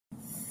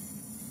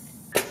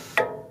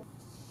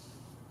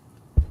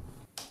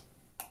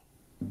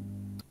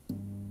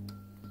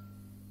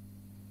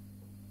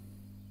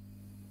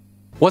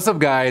What's up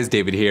guys,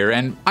 David here,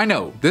 and I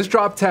know this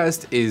drop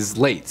test is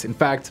late. In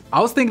fact,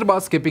 I was thinking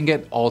about skipping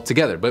it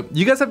altogether, but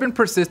you guys have been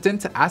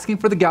persistent asking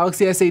for the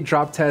Galaxy S8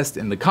 drop test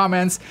in the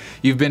comments.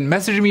 You've been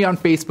messaging me on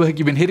Facebook,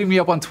 you've been hitting me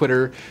up on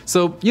Twitter,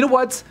 so you know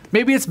what?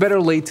 Maybe it's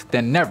better late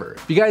than never.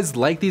 If you guys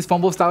like these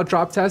PhoneBuff style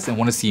drop tests and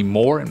want to see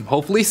more and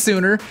hopefully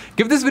sooner,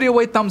 give this video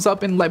a thumbs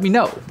up and let me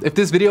know. If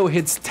this video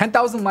hits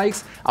 10,000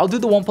 likes, I'll do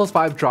the OnePlus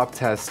 5 drop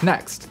test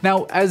next.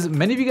 Now, as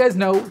many of you guys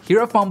know, here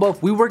at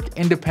PhoneBuff, we work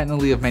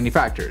independently of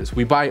manufacturers.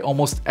 We buy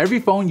almost every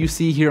phone you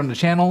see here on the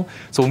channel,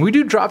 so when we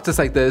do drop tests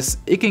like this,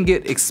 it can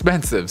get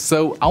expensive.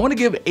 So I want to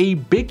give a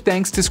big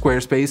thanks to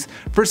Squarespace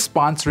for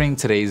sponsoring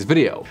today's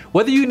video.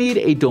 Whether you need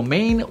a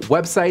domain,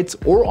 websites,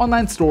 or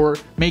online store,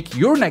 make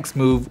your next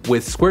move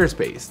with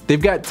Squarespace. They've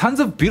got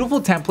tons of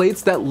beautiful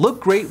templates that look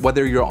great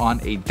whether you're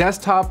on a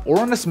desktop or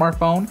on a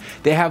smartphone.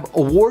 They have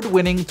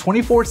award-winning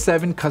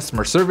 24/7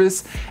 customer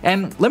service,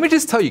 and let me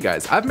just tell you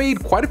guys, I've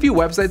made quite a few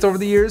websites over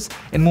the years,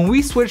 and when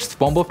we switched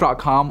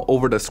phonebuff.com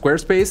over to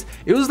Squarespace,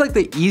 it was like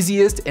the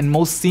easiest and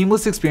most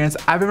seamless experience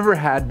I've ever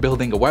had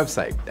building a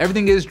website.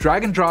 Everything is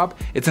drag and drop,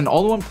 it's an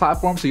all-in-one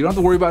platform, so you don't have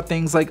to worry about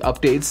things like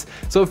updates.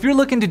 So if you're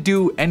looking to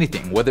do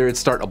anything, whether it's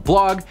start a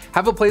blog,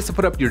 have a place to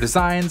put up your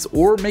designs,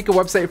 or make a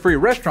website for your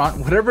restaurant,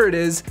 whatever it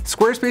is,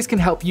 Squarespace can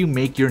help you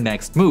make your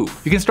next move.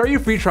 You can start your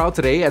free trial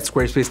today at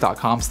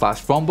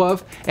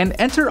squarespace.com/phonebuff and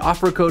enter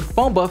offer code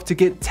PhoneBuff to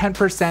get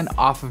 10%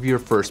 off of your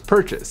first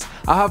purchase.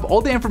 I'll have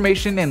all the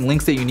information and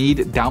links that you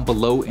need down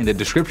below in the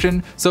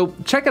description, so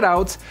check it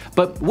out.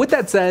 But with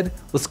that said,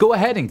 let's go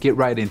ahead and get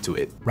right into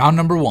it. Round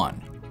number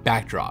 1,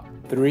 backdrop.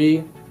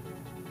 3,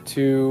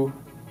 2,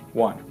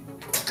 1.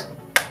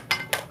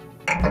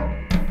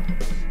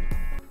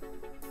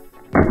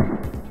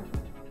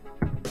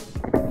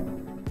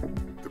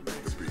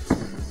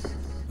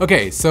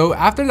 Okay, so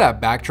after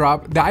that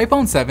backdrop, the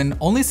iPhone 7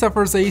 only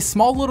suffers a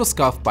small little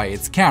scuff by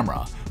its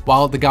camera,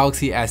 while the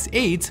Galaxy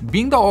S8,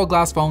 being the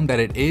all-glass phone that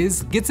it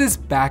is, gets its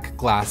back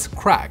glass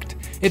cracked.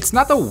 It's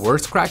not the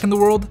worst crack in the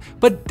world,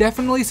 but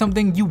definitely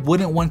something you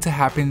wouldn't want to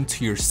happen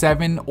to your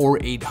 $700 or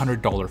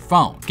 $800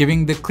 phone,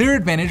 giving the clear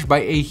advantage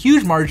by a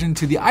huge margin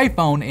to the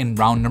iPhone in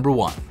round number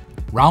 1.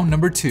 Round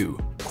number 2,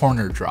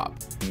 corner drop.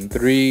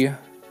 3,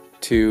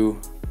 2,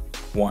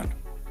 1.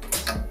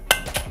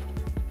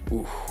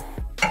 Ooh.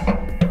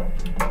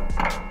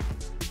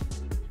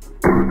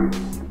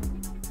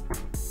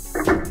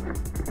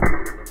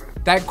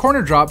 That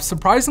corner drop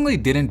surprisingly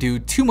didn't do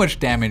too much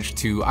damage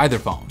to either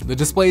phone. The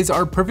displays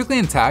are perfectly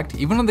intact,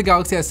 even on the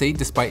Galaxy S8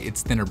 despite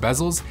its thinner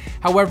bezels.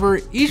 However,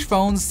 each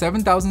phone's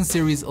 7000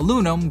 series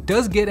aluminum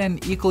does get an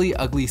equally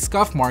ugly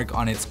scuff mark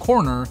on its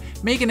corner,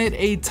 making it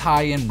a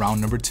tie in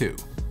round number 2.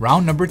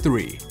 Round number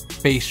 3,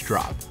 face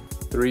drop.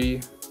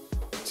 3,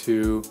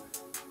 2,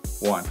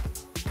 1.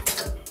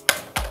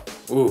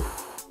 Ooh.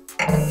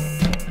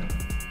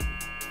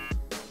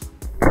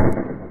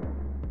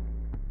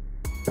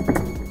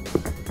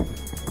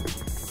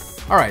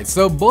 Alright,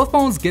 so both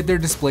phones get their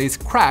displays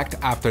cracked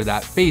after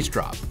that face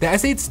drop. The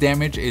S8's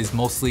damage is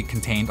mostly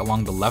contained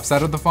along the left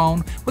side of the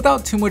phone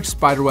without too much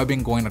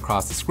spiderwebbing going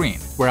across the screen,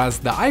 whereas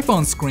the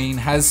iPhone screen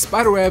has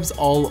spiderwebs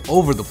all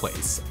over the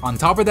place. On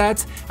top of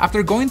that,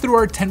 after going through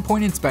our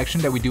 10-point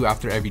inspection that we do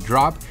after every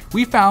drop,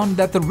 we found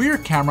that the rear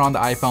camera on the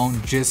iPhone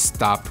just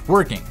stopped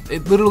working.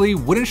 It literally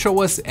wouldn't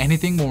show us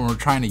anything when we were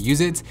trying to use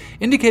it,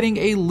 indicating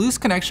a loose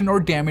connection or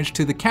damage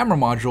to the camera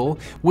module,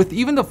 with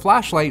even the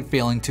flashlight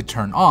failing to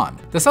turn on.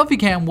 The selfie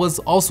cam was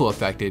also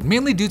affected,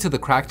 mainly due to the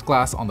cracked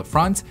glass on the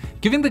front,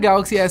 giving the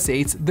Galaxy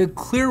S8 the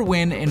clear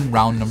win in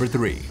round number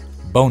 3.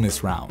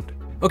 Bonus round.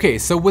 Okay,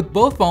 so with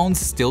both phones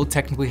still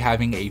technically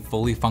having a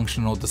fully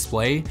functional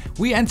display,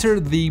 we enter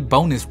the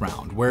bonus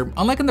round, where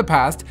unlike in the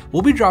past,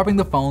 we'll be dropping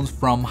the phones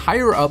from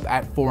higher up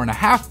at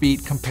 4.5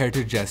 feet compared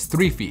to just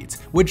 3 feet,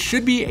 which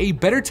should be a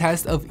better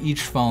test of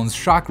each phone's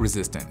shock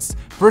resistance.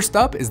 First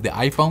up is the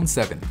iPhone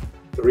 7.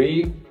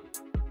 3,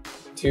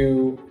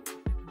 2,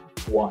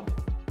 1.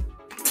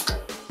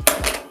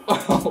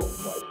 Oh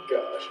my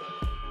gosh.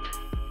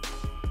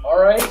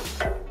 Alright.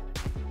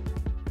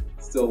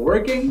 Still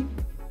working.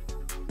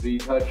 The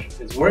touch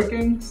is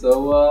working, so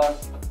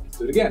let's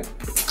do it again.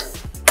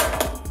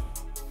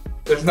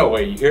 There's no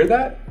way you hear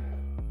that?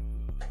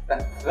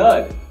 That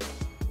thud.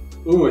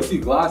 Ooh, I see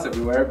glass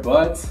everywhere,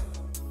 but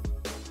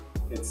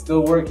it's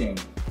still working.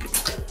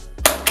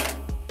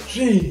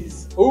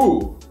 Jeez.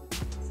 Ooh,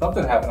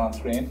 something happened on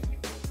screen.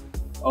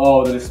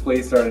 Oh, the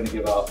display started to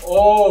give up.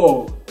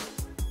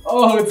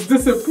 Oh, it's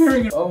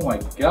disappearing. Oh my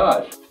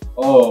gosh.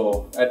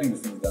 Oh, I think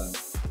this thing's done.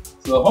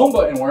 So the home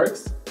button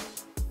works,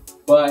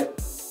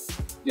 but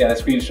yeah,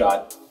 the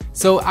screenshot.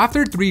 So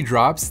after 3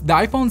 drops, the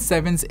iPhone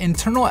 7's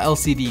internal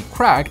LCD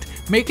cracked,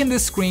 making the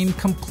screen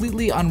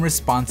completely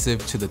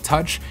unresponsive to the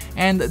touch,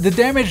 and the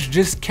damage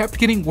just kept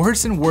getting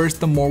worse and worse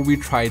the more we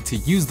tried to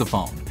use the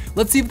phone.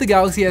 Let's see if the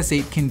Galaxy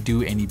S8 can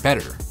do any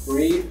better.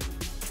 3,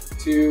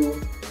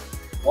 2,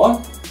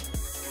 1.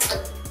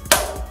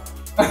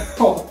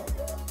 Oh.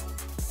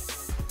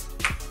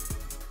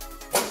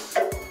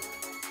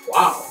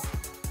 Wow,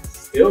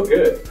 still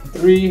good.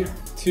 3,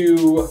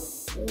 2,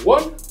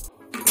 one.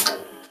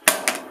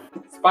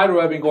 Spider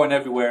webbing going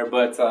everywhere,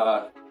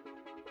 but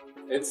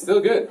it's still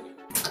good.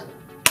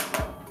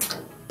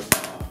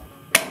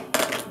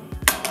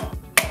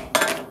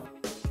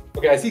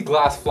 Okay, I see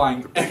glass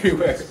flying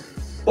everywhere,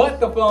 but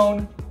the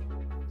phone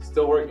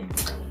still working.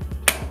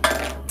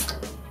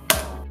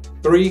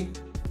 3,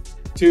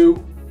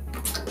 2.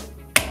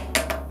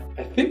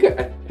 I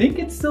think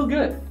it's still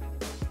good.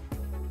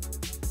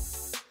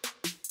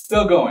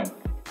 Still going.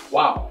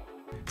 Wow.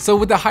 So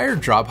with the higher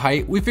drop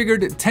height, we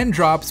figured 10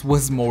 drops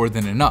was more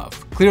than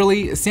enough.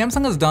 Clearly,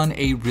 Samsung has done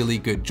a really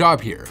good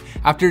job here.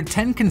 After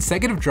 10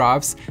 consecutive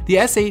drops, the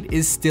S8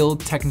 is still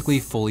technically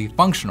fully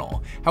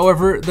functional.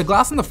 However, the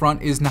glass on the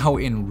front is now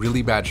in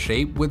really bad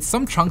shape, with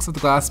some chunks of the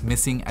glass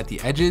missing at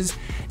the edges,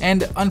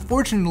 and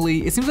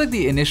unfortunately, it seems like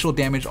the initial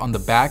damage on the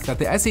back that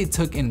the S8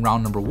 took in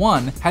round number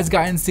 1 has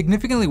gotten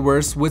significantly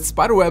worse, with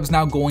spiderwebs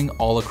now going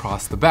all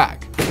across the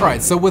back.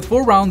 Alright, so with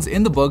 4 rounds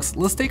in the books,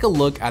 let's take a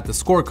look at the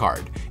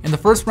scorecard. In the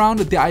first round,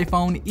 the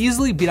iPhone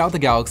easily beat out the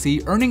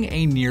Galaxy, earning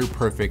a near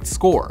perfect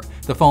score.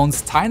 The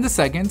phones tied in the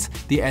second,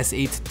 the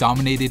S8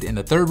 dominated in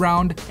the third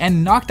round,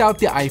 and knocked out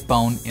the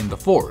iPhone in the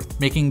fourth,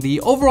 making the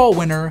overall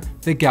winner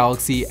the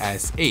Galaxy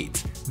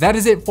S8. That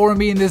is it for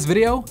me in this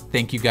video.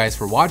 Thank you guys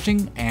for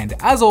watching, and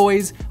as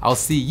always, I'll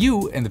see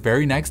you in the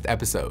very next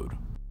episode.